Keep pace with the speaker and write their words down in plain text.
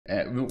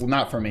Well,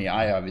 not for me.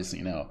 I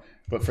obviously know.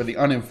 But for the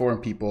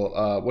uninformed people,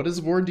 what does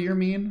voir dire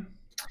mean?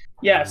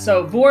 Yeah,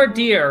 so voir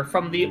dire,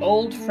 from the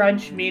old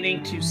French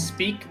meaning to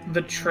speak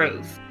the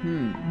truth.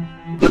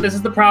 But this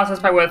is the process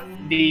by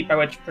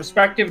which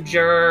prospective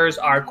jurors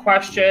are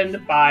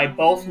questioned by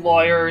both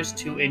lawyers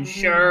to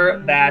ensure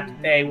that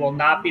they will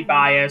not be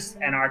biased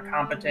and are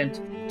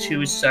competent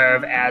to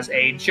serve as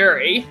a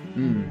jury.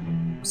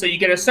 So you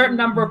get a certain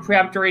number of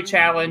preemptory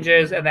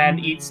challenges, and then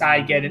each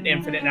side get an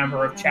infinite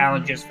number of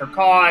challenges for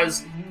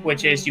cause,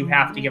 which is you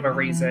have to give a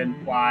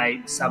reason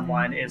why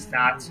someone is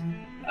not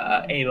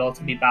able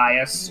to be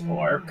biased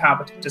or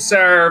competent to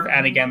serve.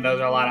 And again, those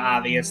are a lot of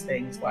obvious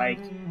things, like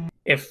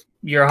if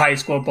your high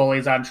school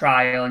bully's on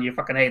trial and you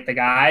fucking hate the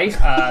guy,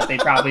 they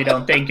probably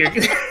don't think you're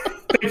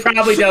they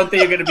probably don't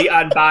think you're going to be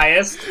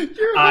unbiased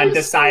on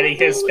deciding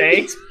his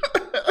fate.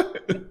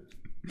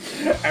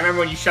 I remember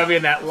when you shoved me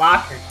in that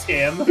locker,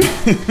 Tim.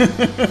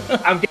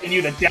 I'm getting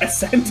you the death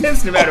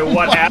sentence no matter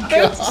what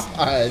happens.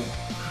 God.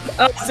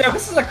 So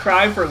this is a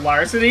crime for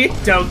larceny.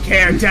 Don't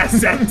care, death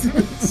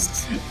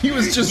sentence. He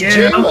was just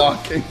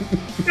jaywalking.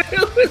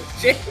 It was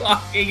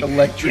jaywalking.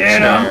 Electric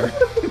chair.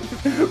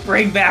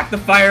 Bring back the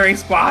firing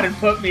squad and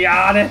put me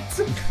on it.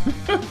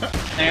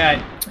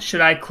 Alright,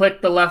 should I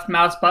click the left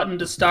mouse button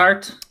to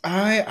start?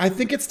 I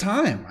think it's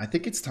time. I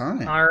think it's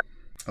time. All right.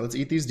 Let's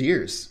eat these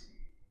deers.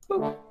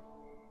 Boop.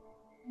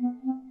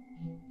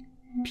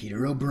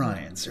 Peter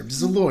O'Brien served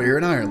as a lawyer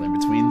in Ireland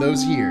between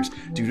those years.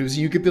 Due to his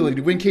unique ability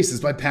to win cases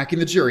by packing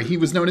the jury, he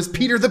was known as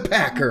Peter the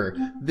Packer.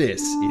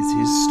 This is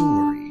his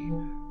story.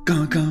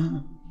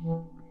 Gun.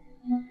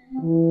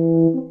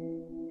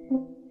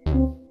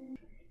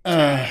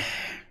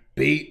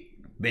 Pete,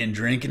 been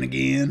drinking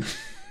again?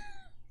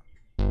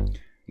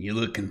 You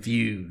look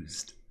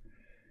confused.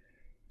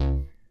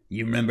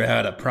 You remember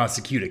how to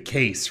prosecute a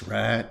case,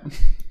 right?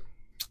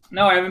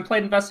 No, I haven't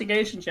played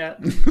investigations yet.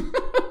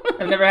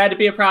 I've never had to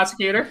be a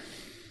prosecutor.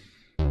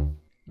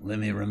 Let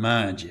me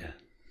remind you.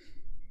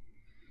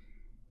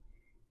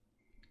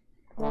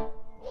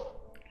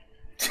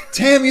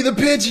 Tammy the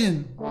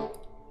pigeon!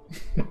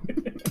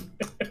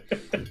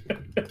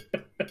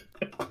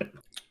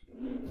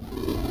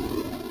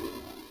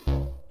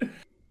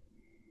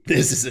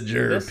 This is a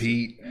juror,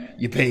 Pete.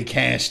 You pay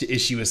cash to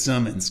issue a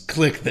summons.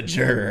 Click the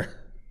juror.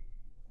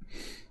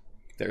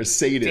 They're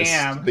sadists.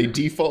 Damn. They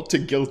default to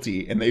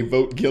guilty, and they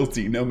vote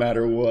guilty no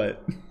matter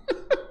what.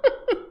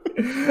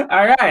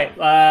 All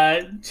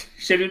right.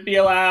 Shouldn't be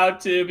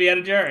allowed to be on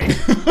a jury.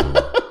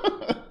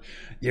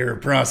 You're a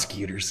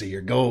prosecutor, so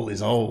your goal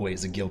is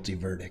always a guilty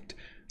verdict.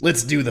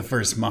 Let's do the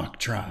first mock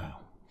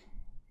trial.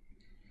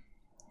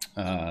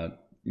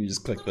 You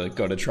just click the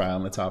go to trial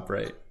on the top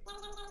right.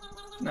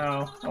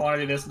 No, I want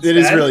to do this instead. It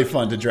is really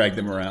fun to drag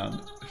them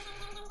around.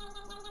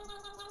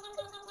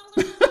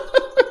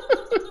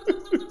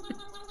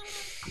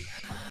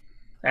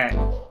 All right.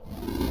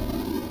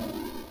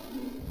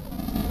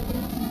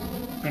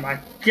 Oh my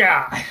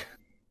god.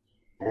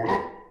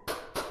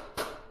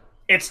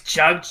 It's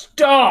Judge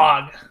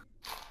Dog.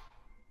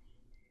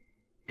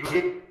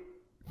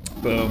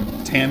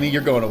 Boom. Tammy,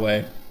 you're going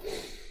away.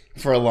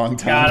 For a long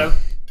time. Got him.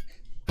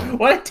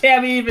 What did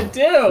Tammy even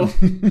do?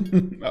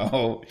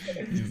 Oh,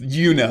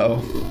 you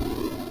know.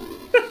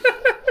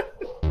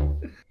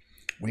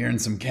 We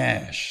earned some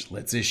cash.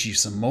 Let's issue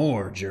some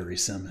more jury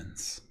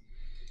summons.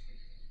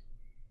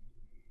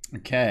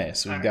 Okay,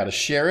 so we've got a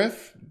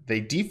sheriff. They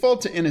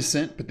default to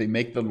innocent, but they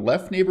make the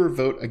left neighbor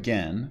vote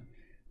again.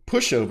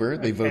 Pushover,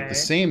 they vote the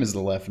same as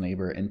the left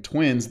neighbor. And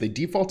twins, they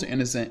default to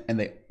innocent,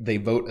 and they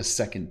vote a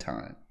second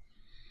time.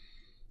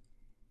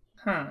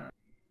 Huh.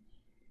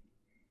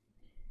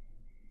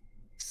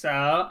 So,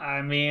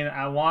 I mean,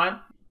 I want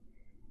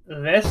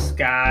this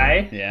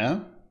guy.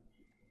 Yeah?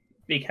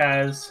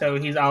 Because, so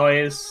he's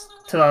always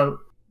to the...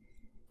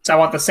 So I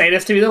want the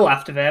sadist to be the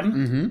left of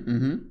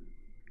him.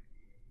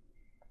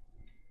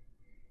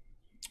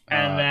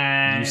 And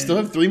then... You still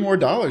have $3 more.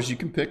 You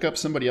can pick up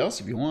somebody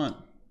else if you want.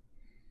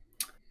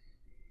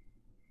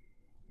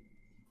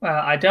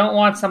 Well, I don't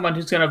want someone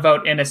who's going to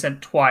vote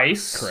innocent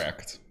twice.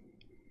 Correct.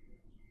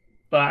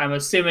 But I'm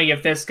assuming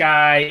if this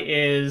guy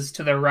is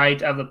to the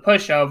right of the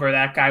pushover,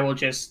 that guy will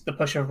just... The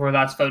pushover will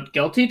thus vote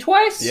guilty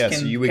twice? Yeah,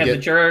 so you would get... the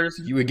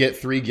jurors... You would get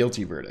 3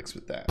 guilty verdicts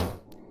with that.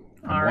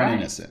 And All 1 right.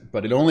 innocent.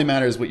 But it only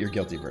matters what your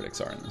guilty verdicts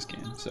are in this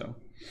game, so...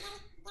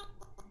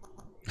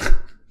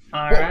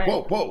 All right.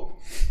 Whoa.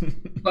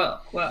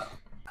 Well.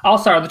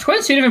 Also, are the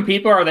twins 2 different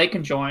people, or are they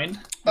conjoined?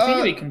 I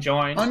think they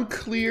conjoined.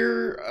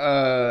 Unclear.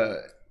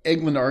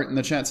 Eggland Art in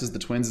the chat says the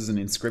twins is an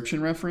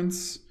Inscryption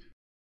reference.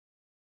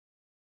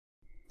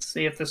 Let's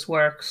see if this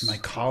works.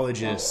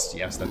 Mycologist.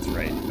 Yes, that's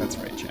right. That's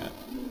right, chat.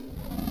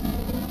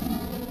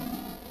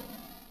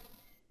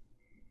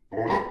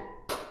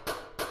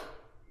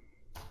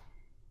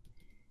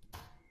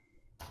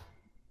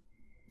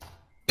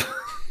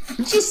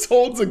 Just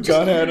holds a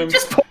gun at him.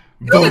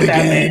 Vote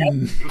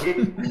again.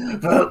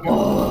 Vote more.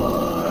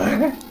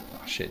 Oh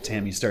shit,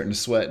 Tammy's starting to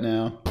sweat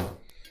now.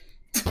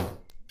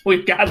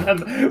 We've got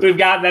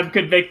them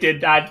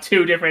convicted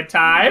 2 different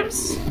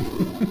times.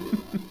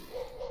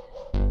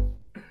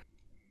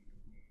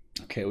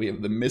 Okay, we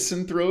have the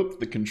misanthrope,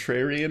 the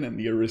contrarian, and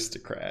the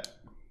aristocrat.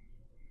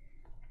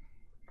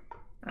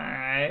 All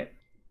right.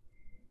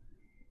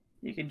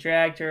 You can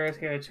drag jurors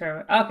here to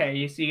terminate. Okay,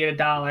 you get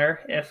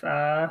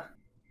 $1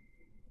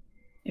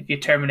 if you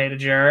terminate a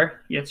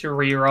juror. You get your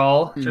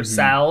reroll, your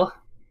sell,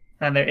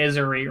 and there is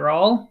a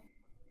reroll.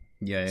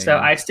 Yeah. So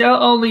I still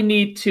only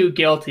need 2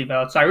 guilty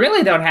votes. So I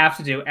really don't have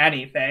to do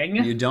anything.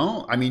 You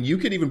don't? I mean, you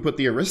could even put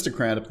the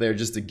aristocrat up there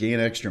just to gain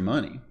extra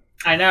money.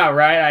 I know,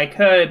 right? I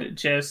could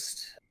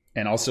just...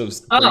 And also,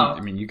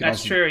 you can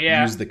also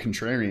use the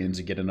contrarian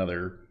to get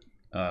another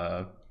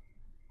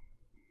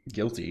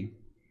guilty.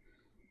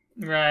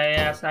 Right,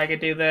 yeah, so I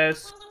could do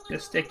this.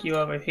 Just stick you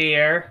over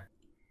here.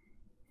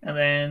 And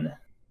then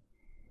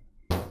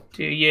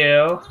do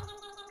you.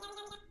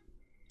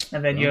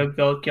 And then you'll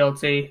go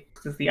guilty.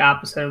 This is the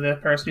opposite of the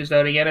person who's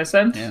voting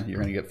innocent. Yeah, you're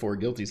going to get 4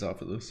 guilties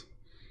off of this.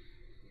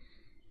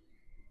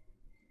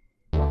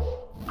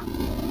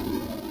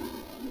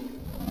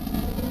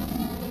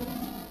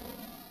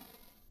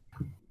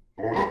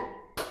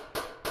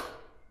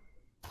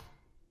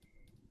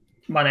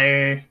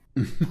 Money.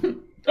 I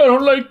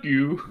don't like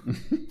you.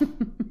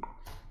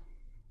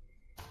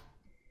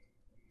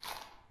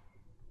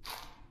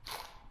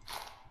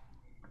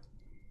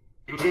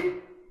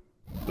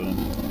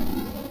 Boom.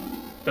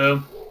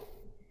 Boom.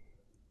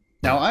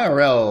 Now,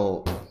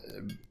 IRL,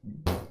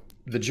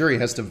 the jury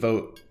has to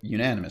vote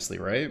unanimously,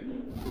 right?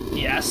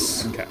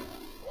 Yes. Okay.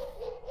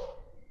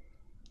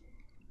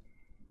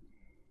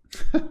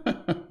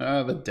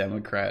 The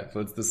Democrat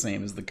votes the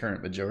same as the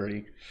current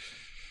majority.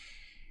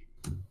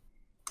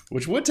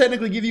 Which would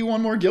technically give you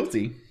 1 more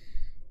guilty.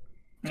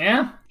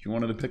 Yeah. If you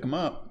wanted to pick them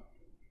up.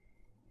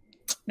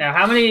 Now,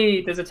 how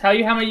many... Does it tell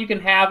you how many you can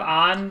have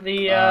on the...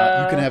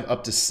 You can have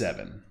up to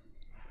 7.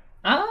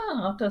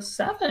 Oh, up to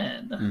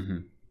 7. Mm-hmm.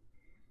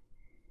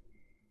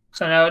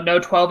 So no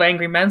 12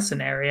 Angry Men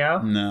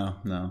scenario.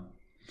 No.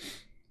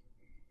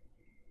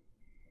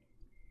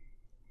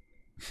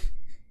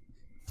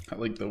 I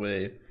like the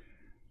way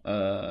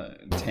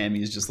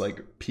Tammy's just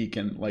like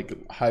peeking,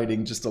 like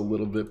hiding just a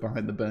little bit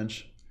behind the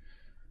bench.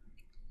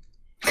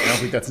 I don't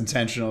think that's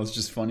intentional. It's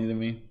just funny to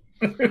me.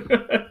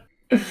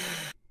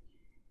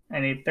 I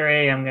need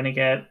 3. I'm going to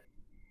get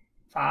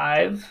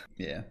 5.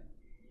 Yeah.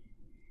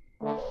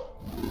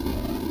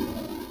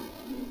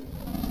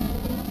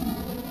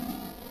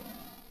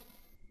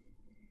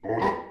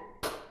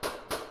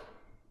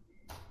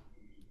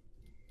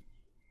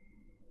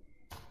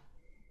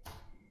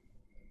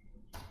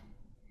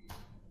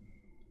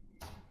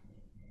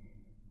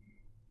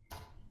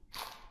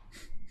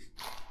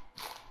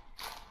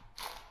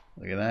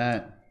 Look at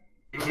that.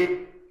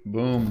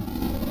 Boom.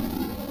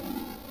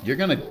 You're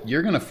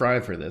gonna fry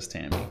for this,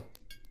 Tammy.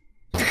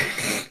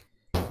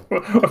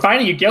 We're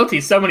finding you guilty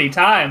so many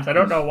times. I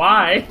don't know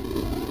why.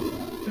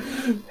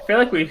 I feel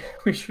like we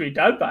should be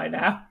done by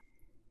now.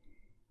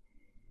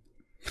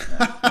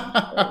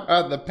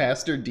 The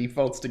pastor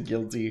defaults to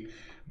guilty,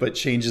 but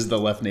changes the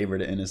left neighbor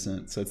to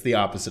innocent. So it's the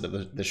opposite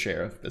of the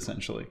sheriff,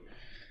 essentially.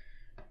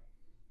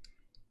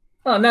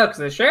 Oh, no, because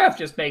the sheriff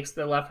just makes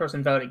the left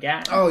person vote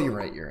again. Oh, you're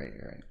right.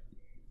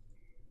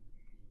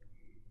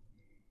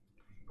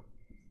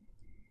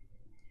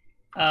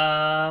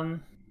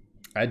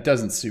 It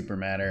doesn't super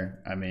matter.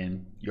 I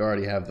mean, you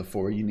already have the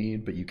 4 you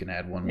need, but you can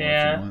add 1 more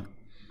if you want.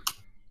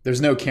 There's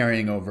no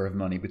carrying over of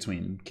money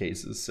between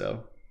cases,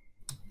 so.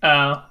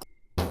 Oh.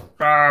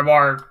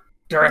 More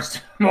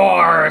Democrats.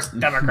 We're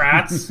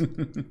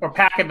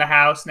packing the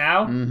house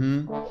now.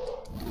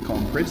 Mm-hmm. Call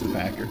him Pridge the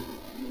Packer.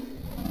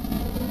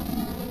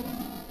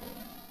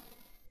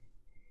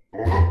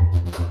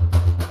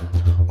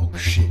 Oh,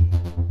 shit.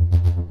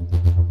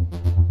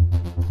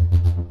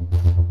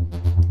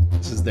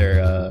 This is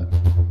their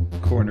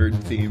cornered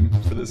theme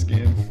for this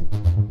game.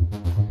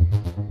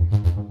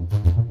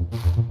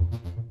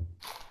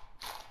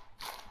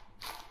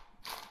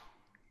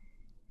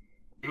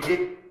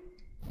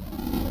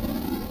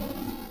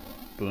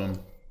 Boom.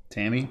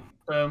 Tammy?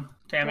 Boom.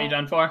 Tammy,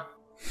 done for? Oh,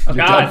 You're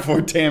God. done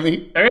for,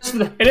 Tammy?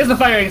 It is the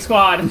firing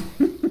squad.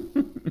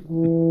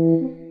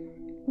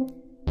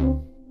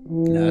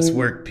 Nice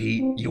work,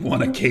 Pete. You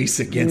won a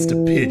case against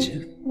a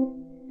pigeon.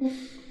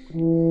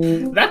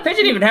 Does that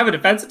pigeon even have a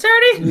defense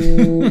attorney?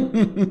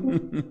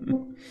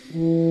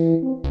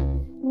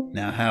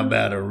 Now, how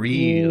about a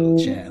real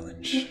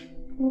challenge?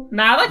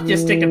 Nah, let's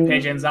just stick to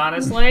pigeons,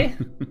 honestly.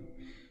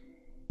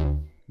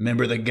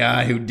 Remember the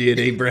guy who did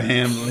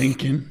Abraham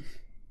Lincoln?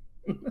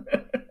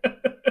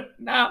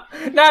 No,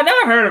 I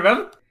never heard of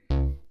him.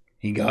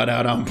 He got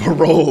out on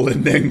parole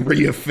and then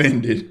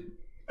reoffended.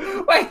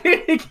 Wait,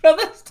 did he kill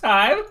this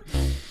time?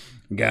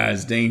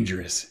 Guy's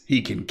dangerous.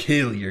 He can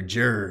kill your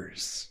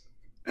jurors.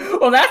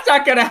 Well, that's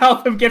not going to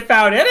help him get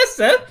found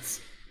innocent.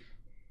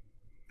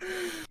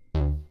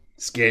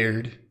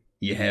 Scared?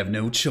 You have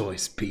no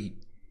choice,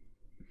 Pete.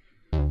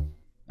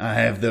 I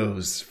have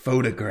those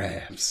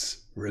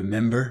photographs,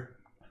 remember?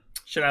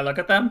 Should I look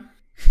at them?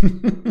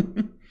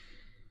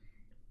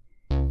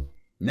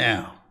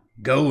 Now,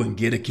 go and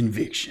get a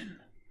conviction.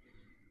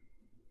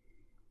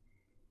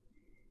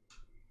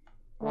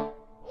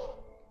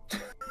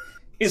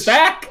 He's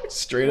back.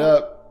 Straight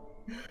up.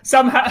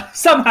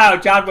 Somehow,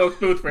 John Wilkes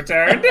Booth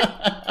returned.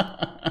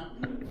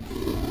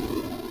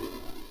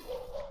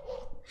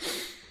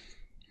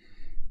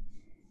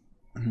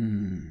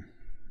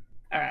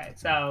 All right,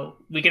 so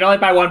we can only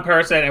buy one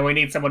person, and we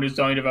need someone who's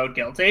going to vote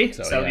guilty.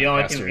 So yeah, the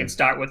only thing we can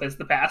start with is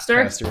the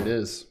pastor. Pastor it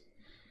is.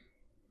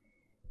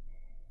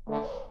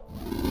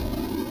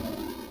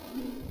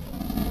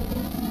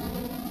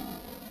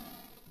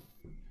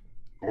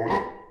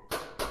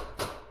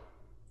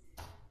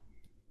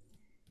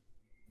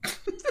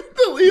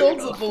 He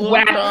holds up a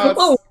little cross.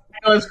 Oh,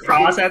 let's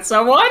cross at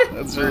someone.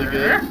 That's really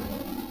good.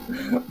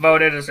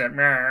 Vote innocent.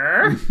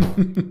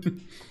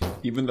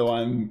 Even though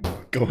I'm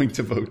going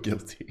to vote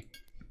guilty.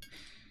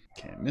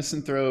 Okay,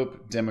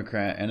 misanthrope,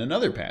 Democrat, and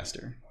another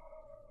pastor.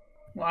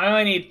 Well, I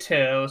only need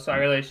two, so I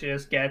really should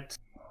just get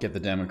the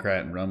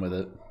Democrat and run with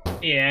it.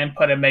 Yeah,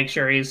 and make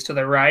sure he's to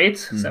the right,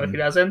 so he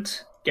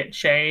doesn't get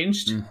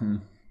changed.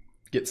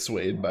 Get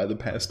swayed by the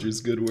pastor's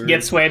good word.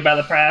 Get swayed by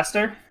the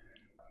pastor.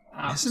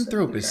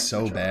 Misanthrope is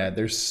so bad.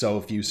 There's so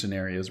few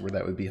scenarios where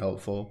that would be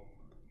helpful.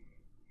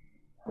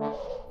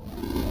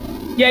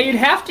 Yeah, you'd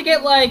have to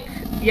get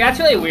yeah, it's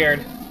really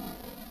weird.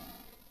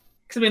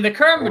 Because I mean, the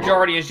current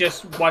majority is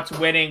just what's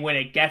winning when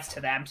it gets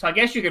to them. So I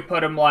guess you could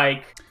put them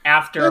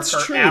after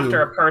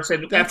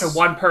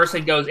one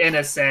person goes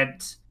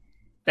innocent,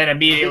 then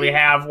immediately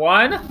have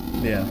one.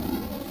 Yeah.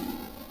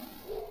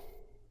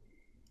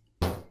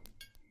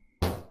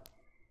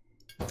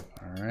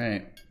 All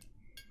right.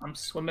 I'm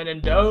swimming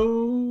in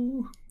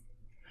dough.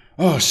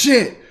 Oh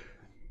shit!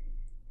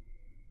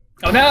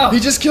 Oh no! He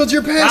just killed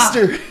your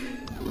pastor.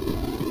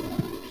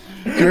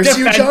 Curse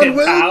you, John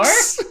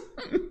Wilkes.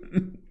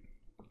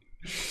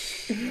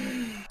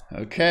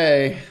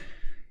 Okay.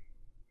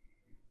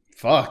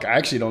 Fuck! I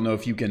actually don't know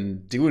if you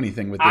can do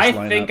anything with this lineup.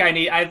 I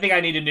think I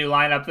need a new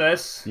lineup.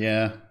 This.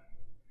 Yeah.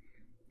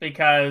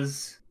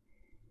 Because,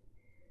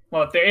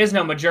 well, if there is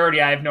no majority,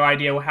 I have no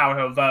idea how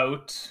he'll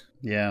vote.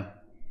 Yeah.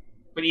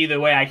 But either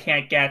way, I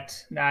can't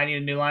get... Nah, I need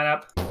a new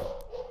lineup.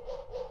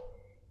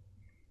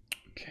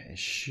 Okay,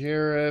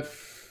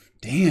 sheriff.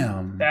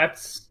 Damn.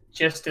 That's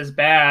just as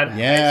bad.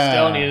 Yeah. I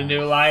still need a new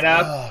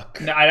lineup.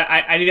 Fuck. No,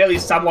 I need at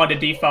least someone to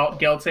default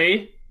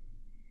guilty.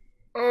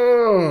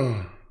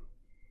 Oh.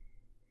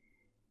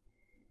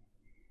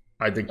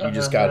 I think you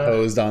just got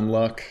hosed on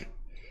luck.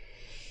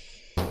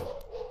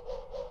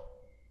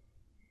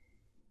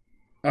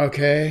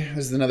 Okay,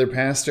 there's another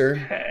pastor.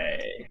 Okay.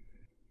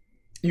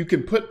 You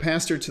can put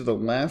pastor to the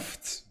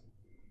left,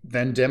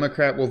 then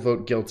Democrat will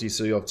vote guilty,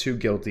 so you'll have 2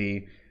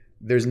 guilty.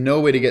 There's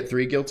no way to get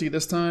 3 guilty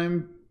this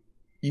time.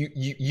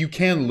 You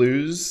can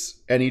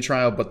lose any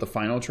trial but the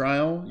final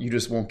trial. You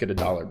just won't get a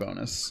 $1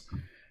 bonus.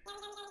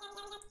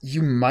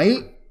 You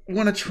might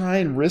want to try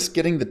and risk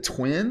getting the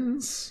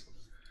twins,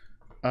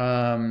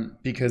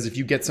 because if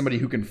you get somebody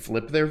who can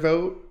flip their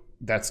vote,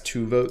 that's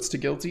 2 votes to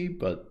guilty,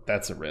 but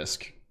that's a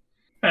risk.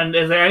 And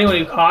is there anyone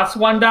who costs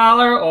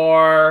 $1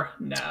 or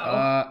no?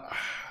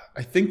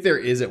 I think there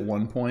is at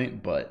one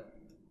point, but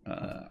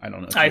I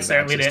don't know. If I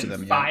certainly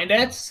didn't find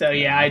it, so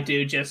yeah, I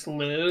do just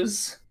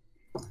lose.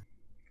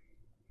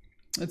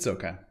 It's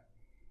okay.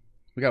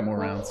 We got more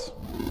rounds.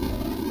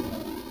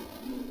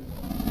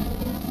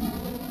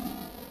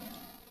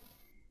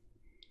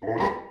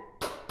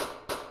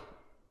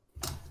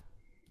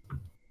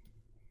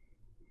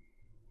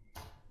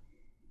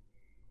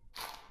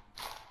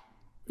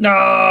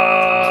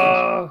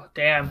 No,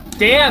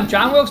 damn!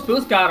 John Wilkes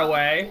Booth got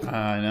away.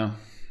 I know.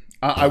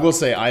 I will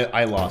say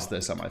I lost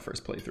this on my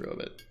first playthrough of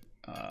it.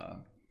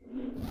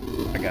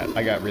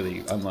 I got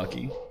really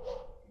unlucky.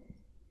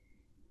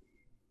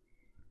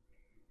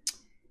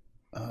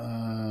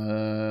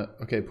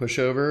 Okay,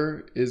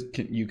 pushover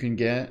you can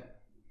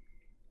get,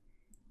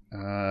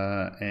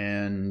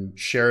 and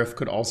sheriff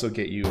could also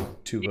get you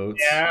 2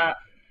 votes. Yeah.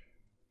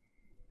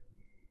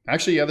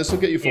 Actually, yeah, this will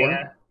get you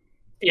 4.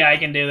 Yeah, I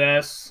can do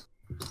this.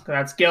 So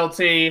that's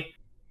guilty,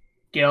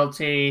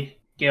 guilty,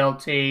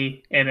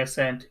 guilty,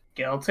 innocent,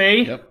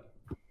 guilty. Yep.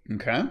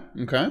 Okay.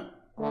 Okay.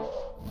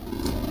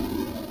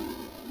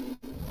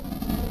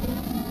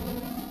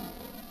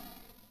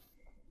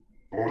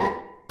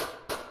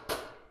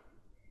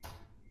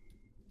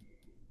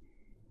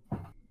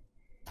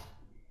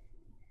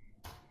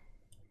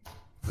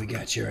 We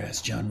got your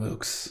ass, John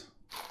Wilkes.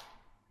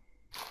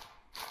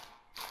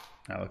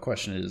 Now the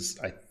question is,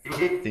 I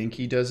think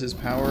he does his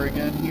power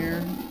again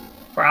here.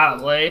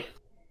 Probably.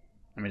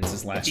 I mean, it's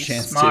his last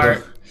chance smart.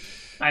 too.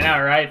 I know,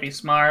 right? If he's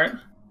smart.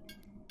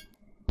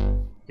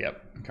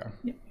 Yep. Okay.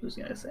 Yep. Who's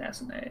gonna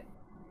assassinate?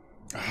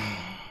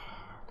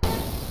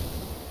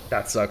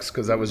 That sucks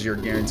because that was your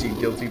guaranteed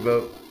guilty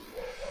vote.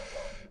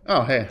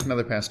 Oh, hey,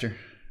 another pastor.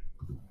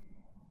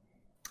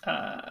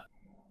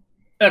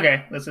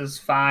 Okay, this is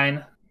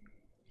fine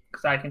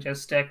because I can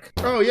just stick.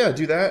 Oh yeah,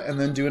 do that and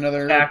then do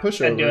another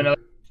pushover. And do another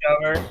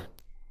pushover.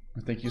 I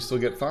think you still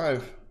get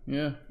 5.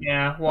 Yeah.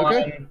 Yeah.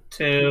 1,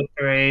 2,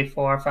 3,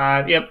 4,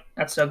 5. Yep,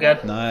 that's still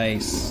good.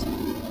 Nice.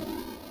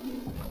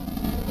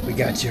 We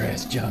got your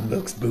ass, John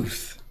Wilkes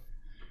Booth.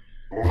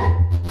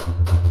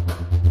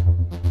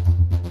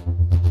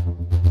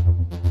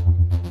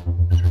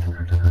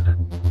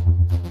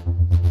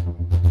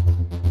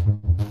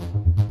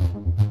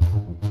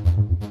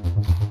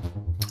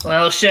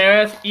 Well,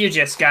 Sheriff, you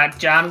just got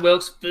John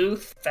Wilkes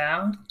Booth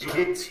found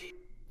guilty.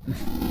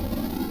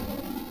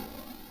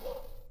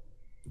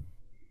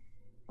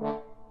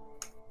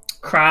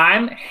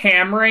 Crime,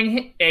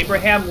 hammering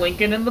Abraham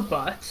Lincoln in the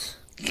butt.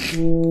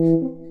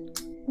 I'm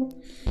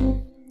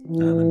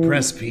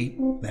impressed, Pete.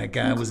 That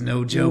guy was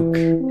no joke.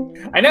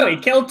 I know, he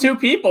killed 2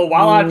 people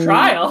while on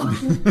trial.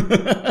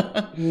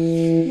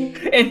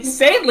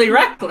 Insanely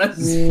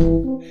reckless.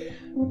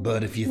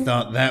 But if you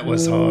thought that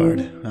was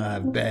hard, I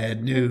have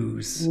bad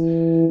news.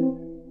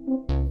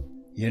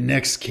 Your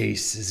next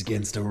case is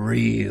against a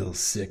real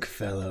sick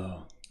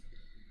fellow.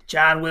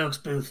 John Wilkes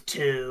Booth,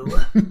 too.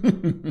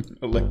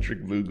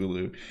 Electric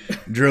Boogaloo.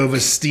 Drove a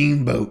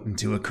steamboat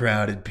into a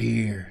crowded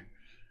pier.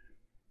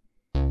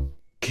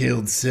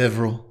 Killed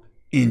several,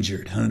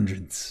 injured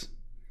hundreds.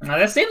 Now,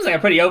 that seems like a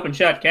pretty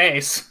open-shut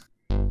case.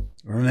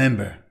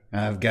 Remember,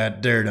 I've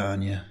got dirt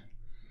on you.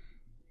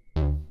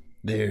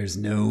 There's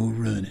no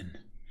running.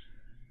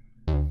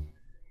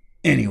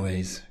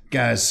 Anyways,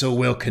 guy's so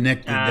well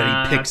connected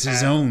that he picks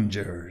his own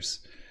jurors.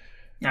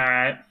 All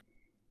right.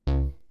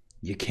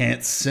 You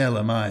can't sell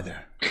him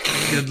either.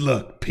 Good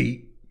luck,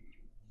 Pete.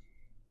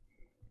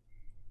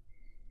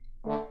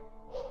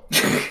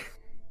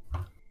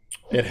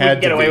 It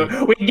had to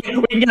be. We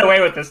can get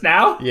away with this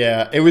now.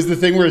 Yeah, it was the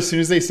thing where as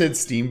soon as they said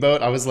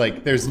steamboat, I was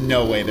like, there's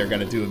no way they're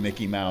going to do a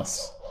Mickey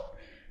Mouse.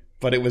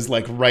 But it was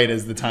like right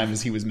as the time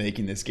as he was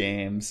making this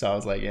game. So I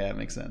was like, yeah, it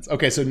makes sense.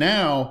 Okay, so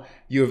now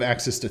you have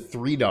access to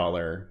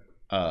 $3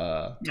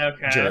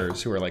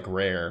 jurors who are like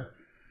rare.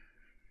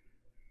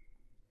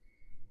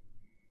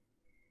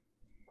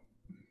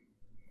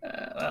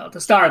 Well, to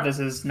start, this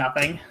is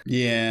nothing.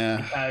 Yeah.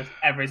 Because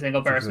every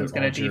single person is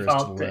going to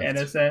default to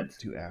innocent.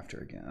 Do after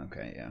again.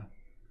 Okay, yeah.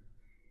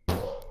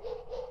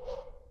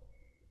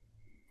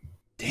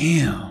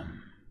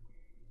 Damn.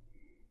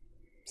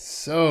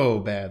 So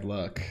bad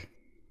luck.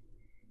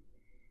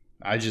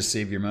 I just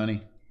save your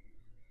money.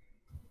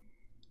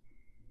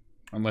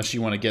 Unless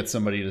you want to get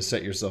somebody to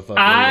set yourself up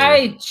later.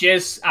 I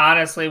just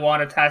honestly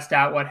want to test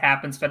out what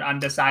happens if an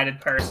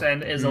undecided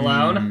person is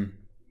alone.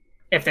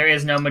 If there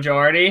is no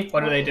majority,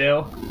 what do they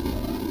do?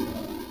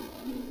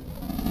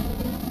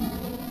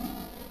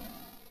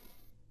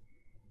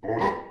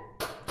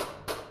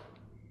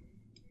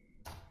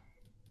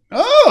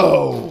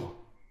 Oh!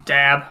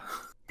 Dab.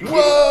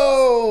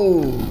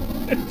 Whoa!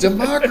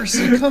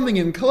 Democracy coming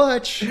in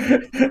clutch.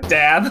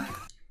 Dab.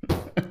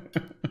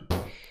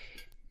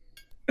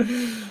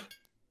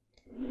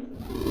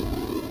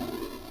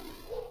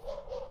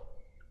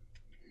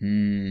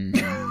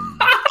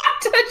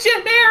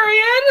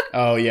 Octogenarian.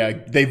 Oh yeah,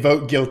 they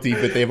vote guilty,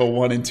 but they have a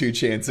 1 in 2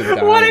 chance of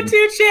dying. 1 in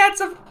 2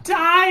 chance of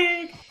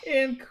dying.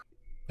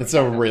 That's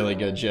a really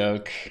good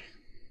joke.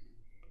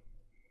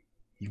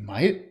 You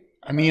might.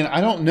 I mean,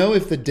 I don't know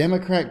if the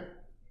Democrat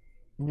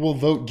will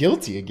vote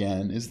guilty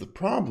again. Is the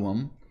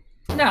problem?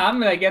 No, I'm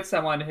gonna get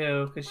someone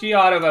who, because she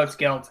auto votes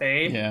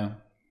guilty. Yeah.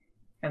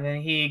 And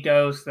then he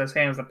goes the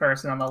same as the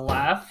person on the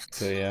left.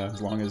 So yeah,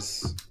 as long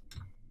as.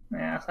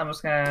 Yeah, so I'm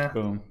just gonna.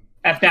 Boom.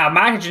 If now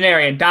my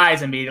Octogenarian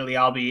dies immediately,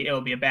 it'll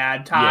be a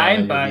bad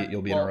time. Yeah, but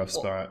you'll be in a rough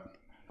spot.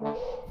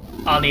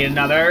 I'll need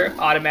another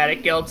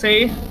automatic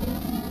guilty.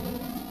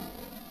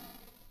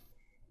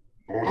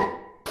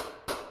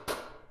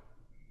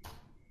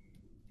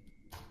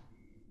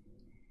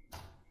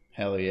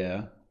 Hell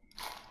yeah.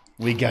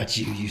 We got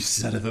you, you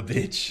son of a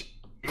bitch.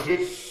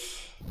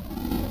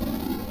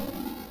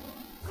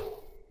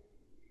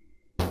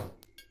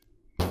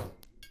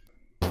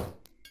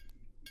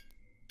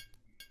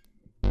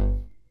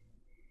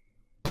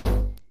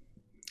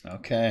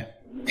 Okay.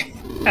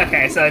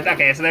 Okay, so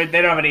they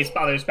don't have any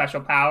other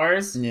special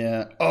powers.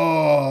 Yeah.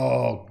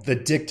 Oh, the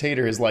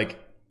dictator is like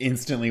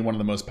instantly one of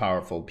the most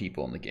powerful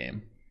people in the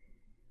game.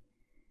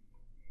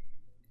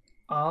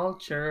 All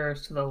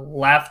jurors to the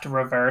left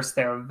reverse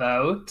their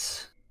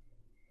vote.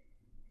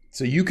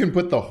 So you can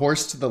put the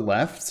horse to the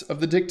left of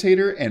the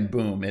dictator, and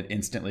boom, it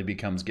instantly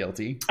becomes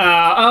guilty.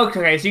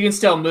 Okay, so you can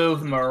still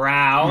move them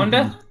around.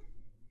 Mm-hmm.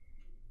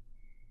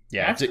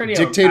 Yeah, that's pretty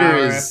dictator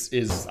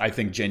is I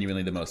think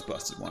genuinely the most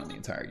busted one in the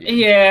entire game.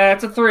 Yeah,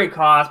 it's a 3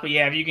 cost, but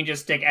yeah, if you can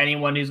just stick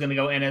anyone who's going to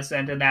go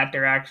innocent in that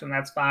direction,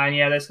 that's fine.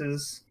 Yeah, this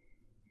is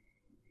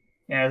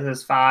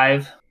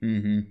 5.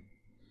 Mm-hmm.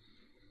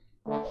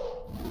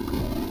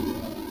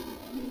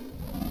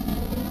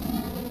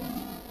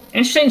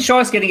 Interesting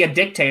choice getting a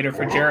dictator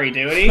for jury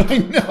duty. I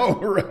know,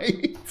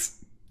 right?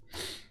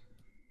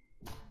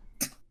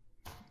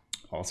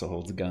 Also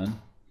holds a gun.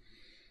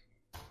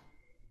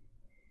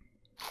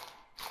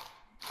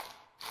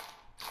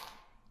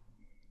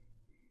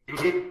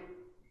 Is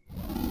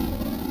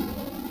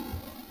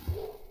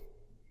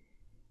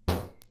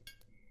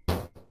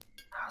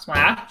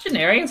my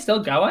Octogenarian still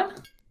going?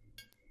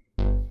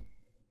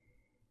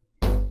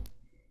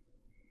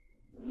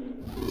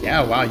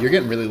 Yeah, wow, you're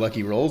getting really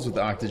lucky rolls with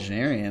the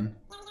Octogenarian.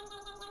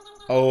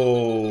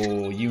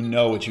 Oh, you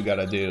know what you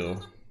gotta do.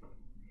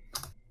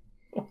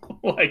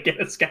 Like,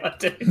 get a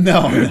skeleton.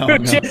 No. Who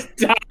just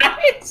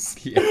dies?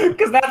 Yeah.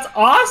 Because that's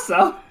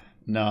awesome.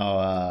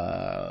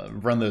 No,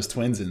 run those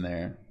twins in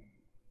there.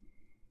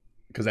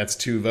 Because that's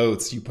 2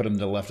 votes. You put them to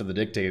the left of the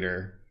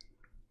dictator.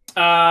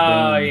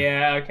 Oh,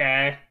 yeah,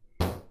 okay.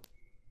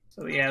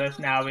 So, yeah, there's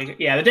now...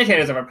 Yeah, the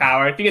dictator's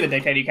overpowered. If you get the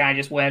dictator, you kind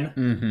of just win.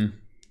 Mm-hmm.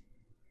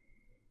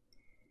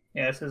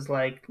 Yeah, this is,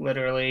 like,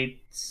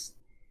 literally...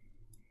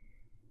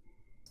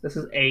 This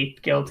is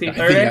 8 guilty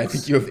verdicts. I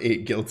think you have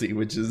 8 guilty,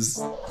 which is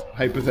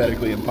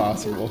hypothetically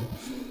impossible.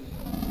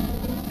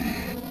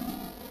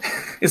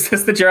 Is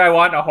this the jury I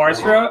want in a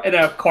horse row, in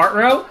a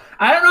courtroom?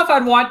 I don't know if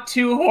I'd want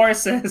 2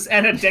 horses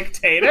and a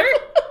dictator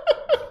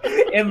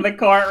in the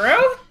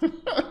courtroom.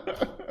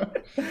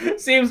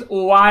 Seems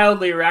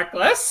wildly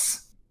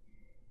reckless.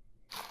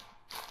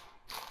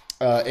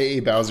 A.A.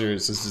 Bowser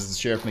says, does the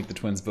sheriff make the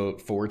twins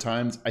vote 4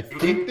 times? I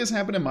think this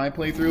happened in my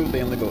playthrough.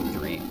 They only vote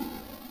 3.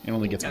 It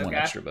only gets 1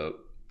 extra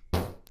vote.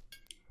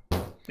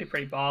 Be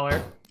pretty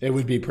baller. It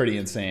would be pretty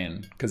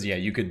insane. Because, yeah,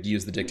 you could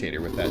use the dictator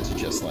with that to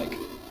just, like,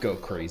 go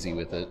crazy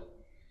with it.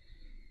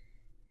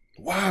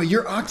 Wow,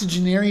 your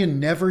octogenarian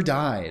never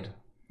died.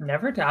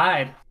 Never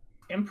died.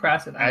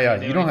 Impressive.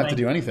 You don't have to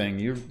do anything.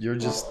 You're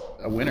just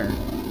a winner.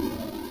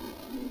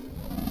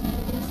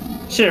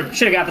 Should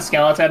have got the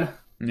skeleton.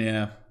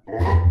 Yeah.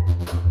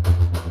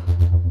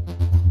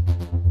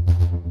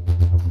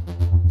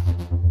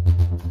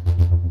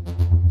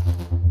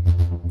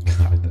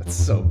 God, that's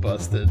so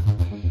busted.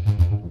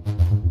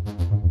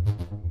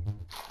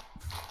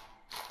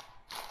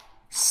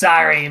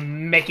 Sorry,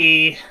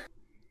 Mickey.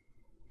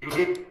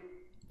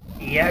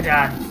 You're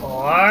done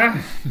for.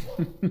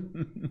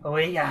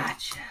 We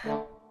got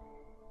you.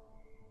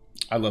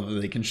 I love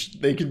that they can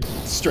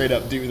straight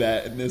up do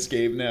that in this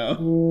game now.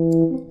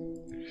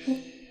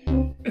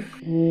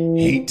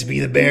 Hate to be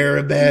the bearer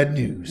of bad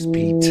news,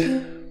 Pete.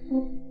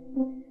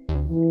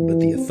 But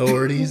the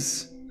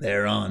authorities,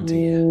 they're on to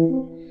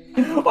you.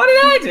 What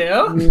did I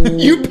do?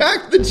 You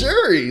packed the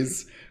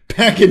juries.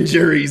 Packing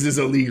juries is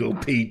illegal,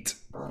 Pete.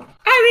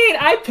 I mean,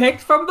 I picked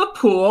from the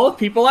pool of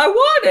people I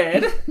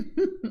wanted.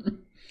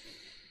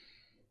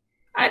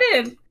 I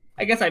didn't.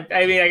 I guess I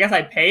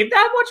paid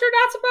them what you're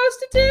not supposed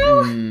to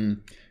do.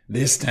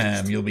 This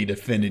time you'll be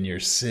defending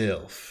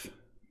yourself.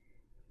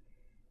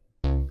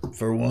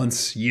 For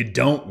once, you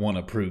don't want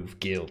to prove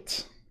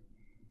guilt.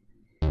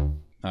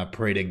 I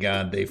pray to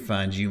God they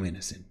find you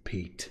innocent,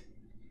 Pete.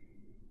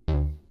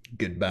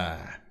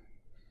 Goodbye.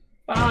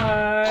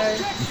 Bye.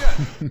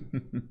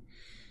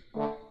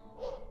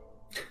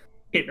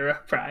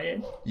 Interrupt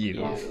Brian.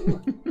 You.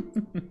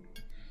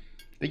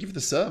 Thank you for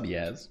the sub,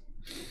 Yaz.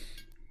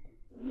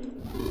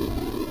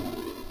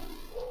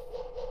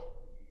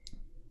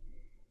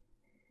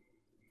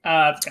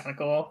 That's kind of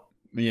cool.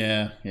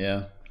 Yeah.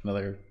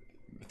 Another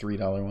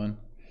 $3 one.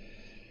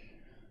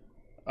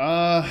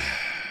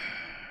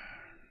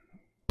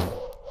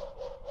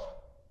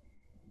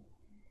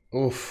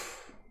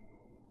 Oof.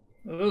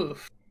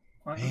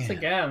 Once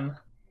again.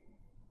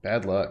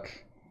 Bad luck.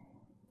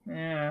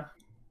 Yeah.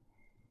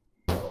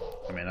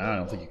 I mean, I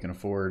don't think you can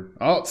afford...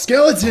 Oh,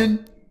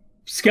 skeleton!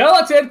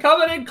 Skeleton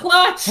coming in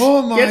clutch!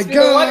 Oh my Gets me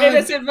God! the one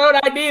innocent vote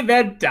I need,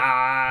 then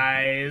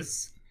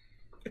dies.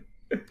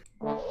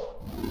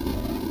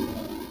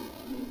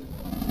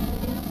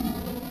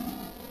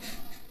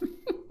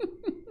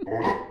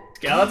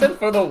 Skeleton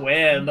for the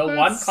win. The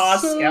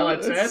one-cost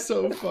skeleton. That's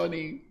so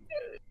funny.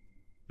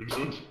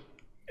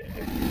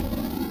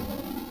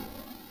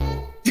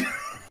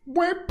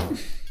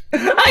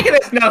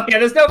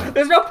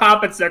 There's no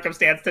pomp and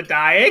circumstance to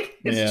dying.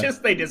 It's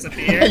just they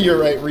disappear. You're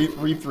right.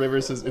 Reith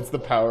Rivers says it's the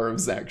power of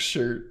Zach's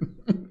shirt.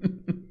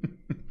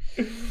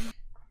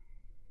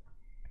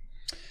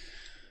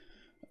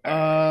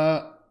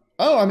 Oh,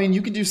 I mean,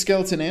 you can do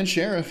skeleton and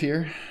sheriff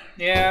here.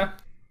 Yeah.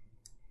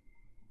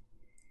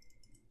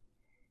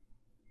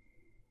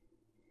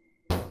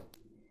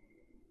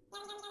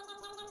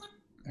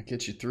 That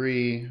gets you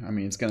 3. I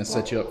mean, it's going to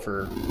set you up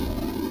for...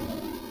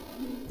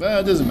 Well,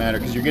 it doesn't matter,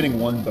 because you're getting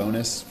 1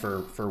 bonus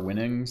for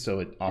winning, so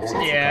it offsets the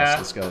cost of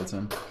the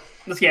skeleton.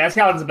 Yeah,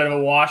 skeleton's a bit of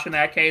a wash in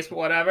that case, but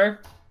whatever.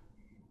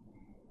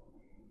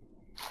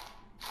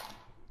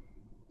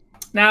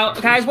 Now,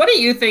 guys, what do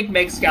you think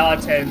makes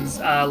skeletons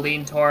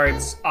lean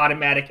towards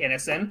automatic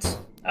innocent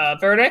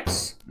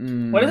verdicts?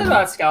 What is it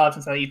about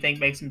skeletons that you think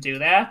makes them do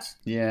that?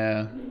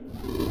 Yeah.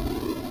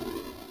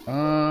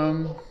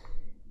 Damn.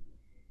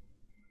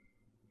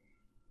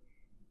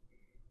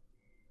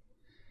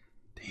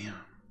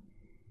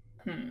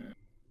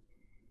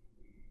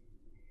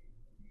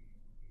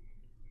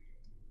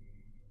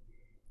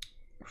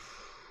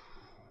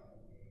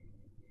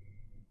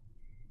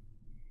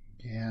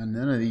 Yeah,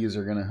 none of these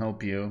are going to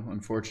help you,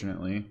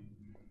 unfortunately.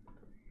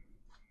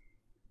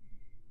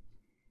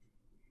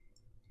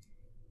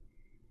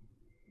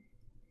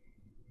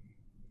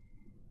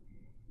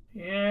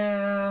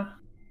 Yeah.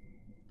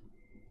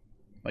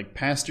 Like,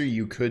 Pastor,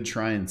 you could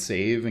try and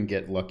save and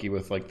get lucky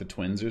with, like, the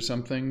twins or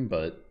something,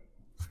 but...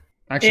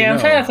 Actually, I'm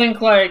trying to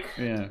think, like...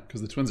 Yeah,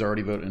 because the twins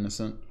already vote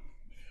innocent.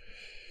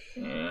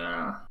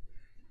 Yeah.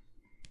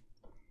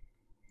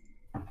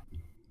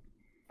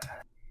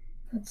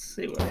 Let's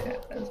see what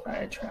happens if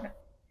I try.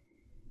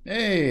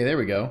 Hey, there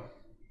we go.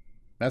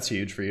 That's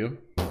huge for you.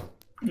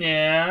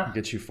 Yeah.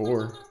 Get you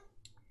 4.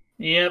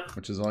 Yep.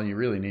 Which is all you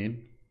really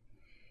need.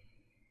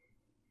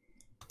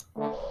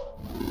 Well,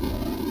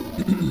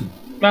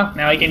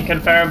 now I can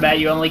confirm that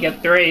you only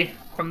get 3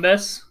 from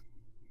this.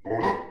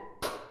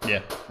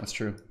 Yeah, that's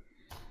true.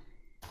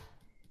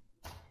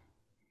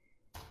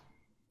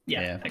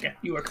 Yeah. Okay.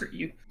 Your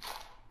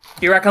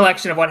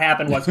recollection of what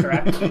happened was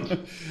correct.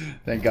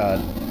 Thank God.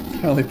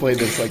 I only played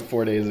this like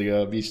 4 days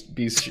ago. Be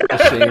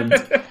ashamed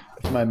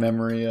of my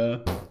memory.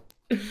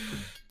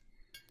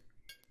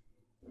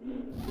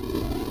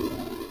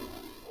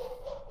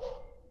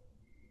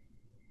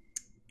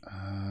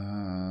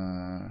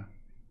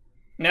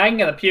 Now I can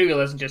get the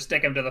pugilist and just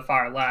stick him to the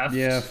far left.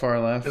 Yeah, far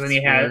left. Because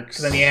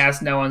then he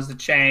has no ones to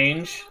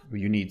change. Well,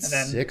 you need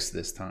 6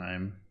 this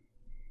time.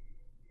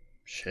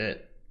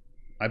 Shit.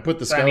 I put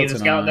the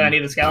skeleton on. I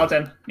need the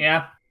skeleton.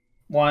 Yeah.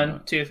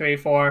 1, 2, 3,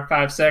 4,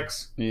 5,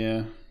 6.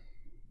 Yeah.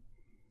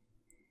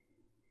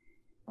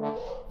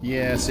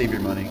 Yeah, save your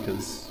money,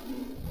 because...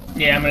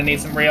 Yeah, I'm going to need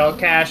some real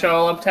cash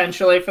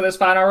potentially for this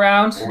final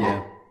round.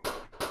 Yeah.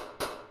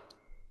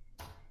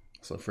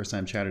 So first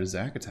time chatter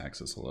Zach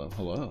attacks us.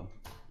 Hello.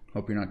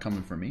 Hope you're not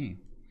coming for me.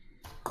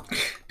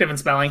 Different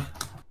spelling.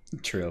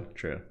 True.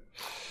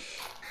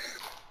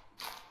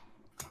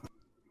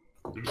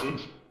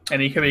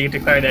 And he could be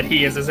declared that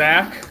he is a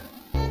Zach,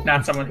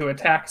 not someone who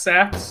attacks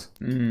Zachs.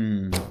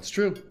 It's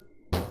true.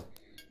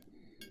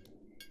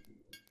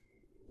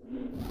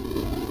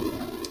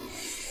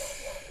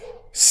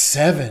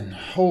 Seven.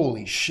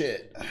 Holy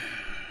shit.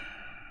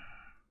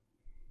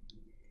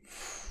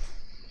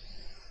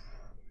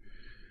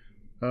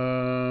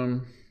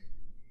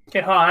 Okay,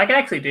 hold on. I can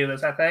actually do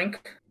this, I think.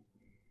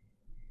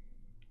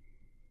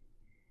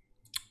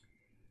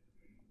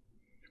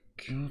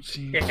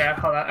 Guilty. Yeah,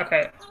 hold on.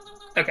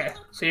 Okay.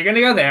 So you're gonna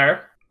go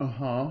there.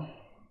 Uh-huh.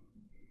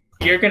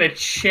 You're gonna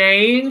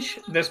change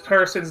this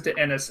person's to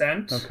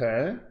innocent.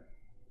 Okay.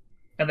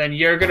 And then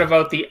you're gonna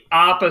vote the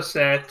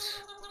opposite.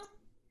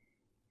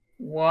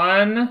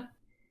 1,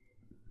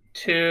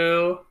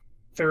 2,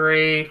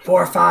 3,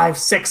 4, 5,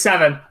 6,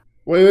 7.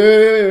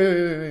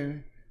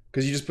 Wait.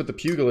 Because you just put the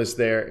pugilist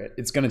there.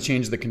 It's going to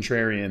change the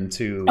contrarian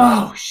to...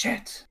 Oh,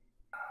 shit.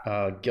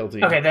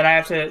 Guilty. Okay, then I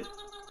have to...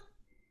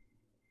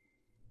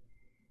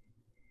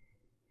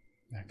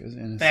 That goes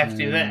innocent. I have to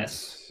do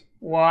this.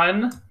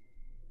 1.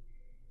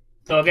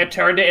 They'll get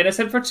turned to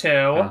innocent for 2.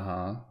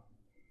 Uh-huh.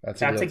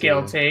 That's a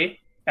guilty.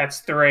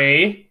 That's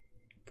 3.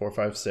 4,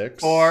 5,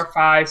 6. 4,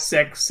 5,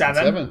 6,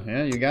 7. 7.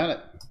 Yeah, you got it.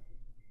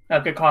 Oh,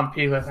 good call on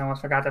pugilist. I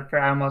almost forgot that.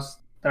 That almost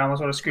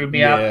would have screwed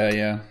me up.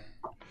 Yeah.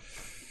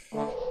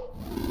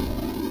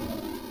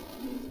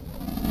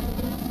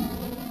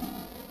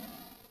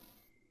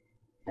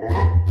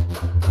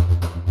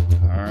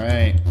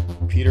 Alright,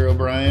 Peter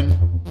O'Brien.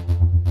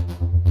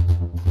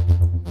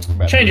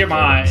 Change your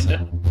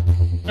mind.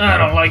 I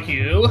don't like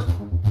you.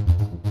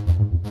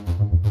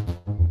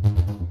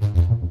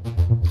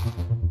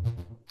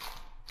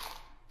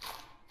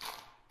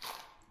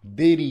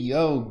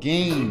 Video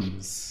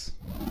games.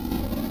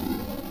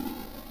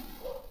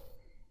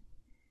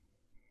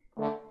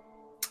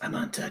 I'm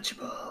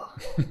untouchable.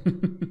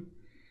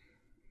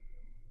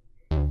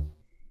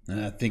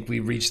 I think we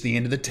reached the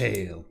end of the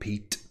tale,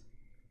 Pete.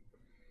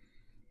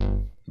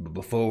 But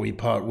before we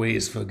part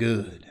ways for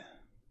good,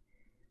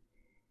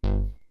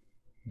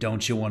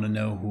 don't you want to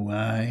know who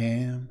I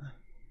am?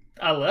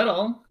 A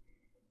little.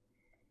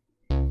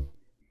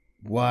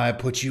 Why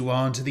put you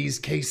on to these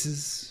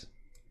cases?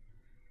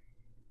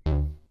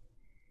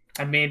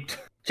 I mean,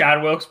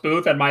 John Wilkes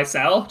Booth and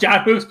myself.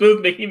 John Wilkes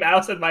Booth, Mickey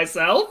Mouse, and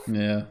myself.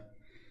 Yeah.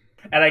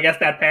 And I guess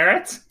that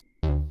parrot.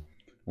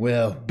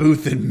 Well,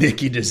 Booth and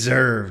Mickey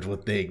deserved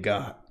what they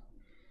got.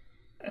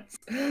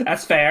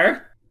 That's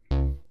fair.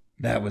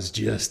 That was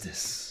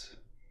justice.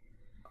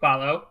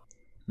 Follow.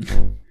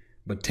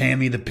 But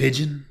Tammy the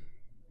Pigeon?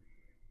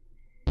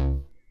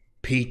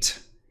 Pete,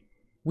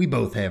 we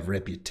both have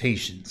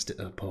reputations to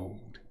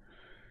uphold.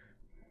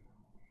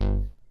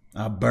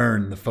 I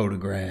burned the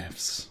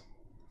photographs.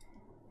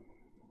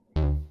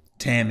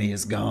 Tammy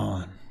is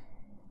gone.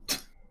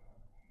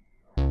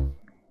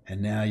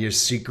 And now your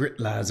secret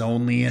lies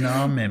only in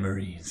our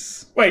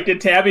memories. Wait,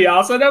 did Tammy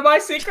also know my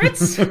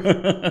secrets?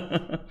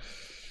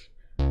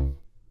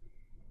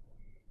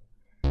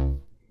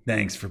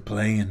 Thanks for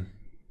playing.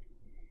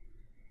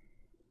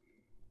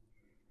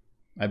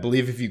 I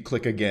believe if you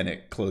click again,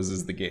 it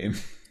closes the game.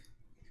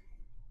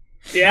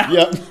 Yeah.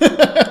 Yep.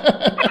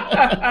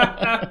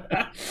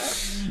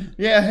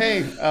 Yeah,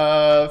 hey,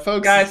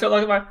 folks. Guys, don't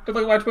look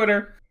at my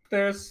Twitter.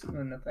 There's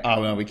nothing.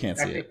 Oh, no, we can't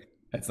see it.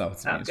 That's not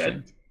what's being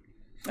streamed.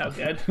 Oh,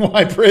 good.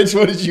 Why, Bridge?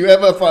 What did you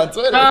have up on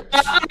Twitter?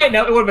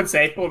 No, it would have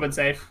been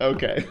safe.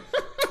 Okay.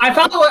 I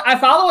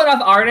follow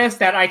enough artists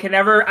that I can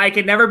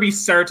never be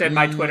certain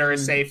my Twitter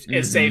is safe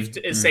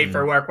safe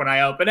for work when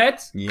I open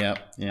it. Yep.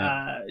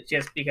 Yeah.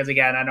 Just because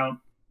again I don't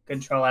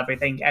control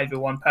everything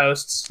everyone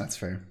posts. That's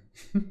fair.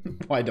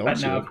 Why don't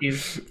but you? no,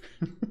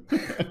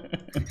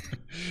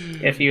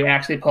 if you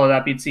actually pull it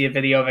up, you'd see a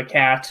video of a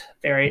cat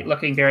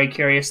looking very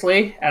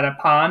curiously at a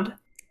pond.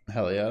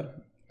 Hell yeah.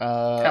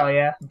 Hell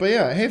yeah. But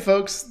yeah, hey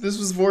folks, this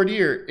was Voir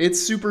Dire.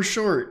 It's super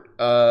short,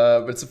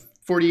 but it's a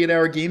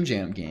 48-hour game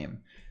jam game.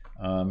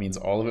 Means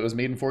all of it was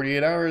made in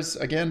 48 hours,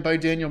 again, by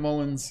Daniel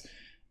Mullins,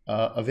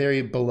 a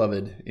very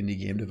beloved indie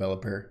game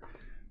developer.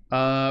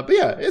 But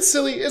yeah, it's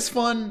silly, it's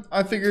fun.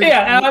 I figured.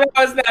 Yeah, that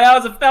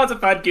was a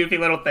fun, goofy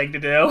little thing to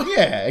do.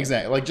 Yeah,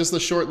 exactly. Like just a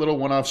short little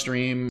one-off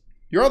stream.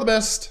 You're all the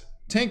best.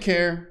 Take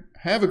care.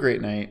 Have a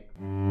great night.